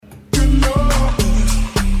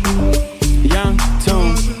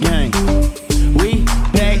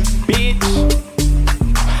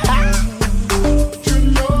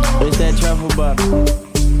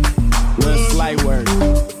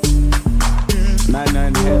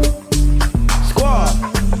in here. Squad.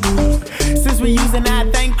 Since we using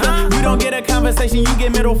that thinker, you don't get a conversation, you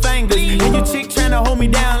get middle fingers. And your chick tryna hold me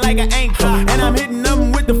down like an ankle, and I'm hitting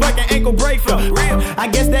them with the fucking ankle breaker. I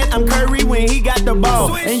guess that I'm Curry when he got the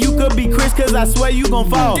ball, and you could be Chris cause I swear you gon'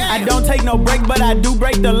 fall. I don't take no break, but I do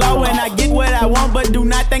break the law, and I get what I want, but do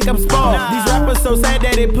not think I'm spoiled. These rappers so sad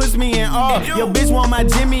that it puts me in awe. Your bitch want my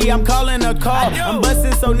Jimmy, I'm calling a call. I'm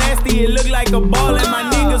busting so nasty, it look like a ball, and my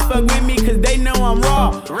niggas fuck with me cause they know I'm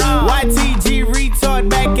raw. YTG retard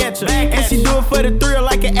back at you, and she do it for the thrill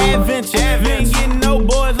like an adventure. You ain't getting no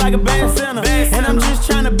boys like a bad center, and I'm just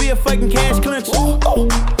tryna be a fucking cash clincher.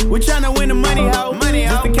 We're tryna win the money, ho.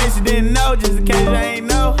 Just in case you didn't know, just in case you ain't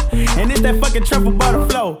know. And it's that fucking truffle butter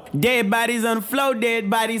flow. Dead bodies on the floor, dead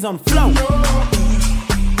bodies on the floor.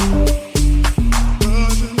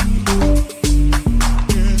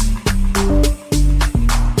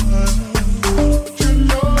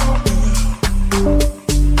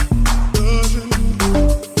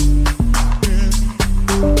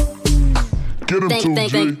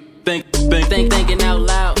 Thinking out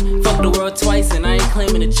loud. Fuck the world twice and I ain't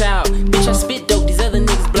claiming a child. Bitch, I spit dope, these other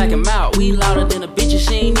niggas black 'em out. We louder than a bitch and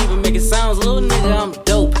she ain't even making sounds. Little nigga, I'm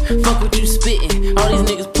dope. Fuck what you spittin'. All these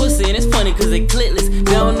niggas pussy and it's funny cause they clitless.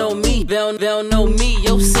 They don't know me, they don't know me.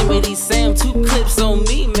 Yosemite Sam, 2 clips on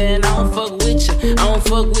me, man. I don't fuck with you, I don't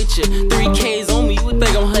fuck with you. 3Ks on me, you would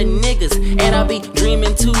think I'm hunting niggas. And I be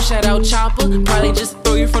dreaming too, shout out Chopper. Probably just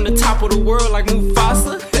throw you from the top of the world like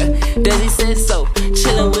Mufasa. Desi said so.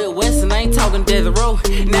 Chillin' with West and I ain't talking Death Row.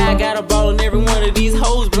 Now I got a ball on every one of these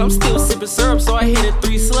hoes, but I'm still sipping syrup, so I hit it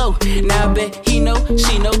 3 slow. Now I bet he know,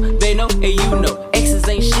 she know, they know, and you know. Exes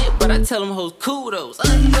ain't shit, but I tell them hoes kudos.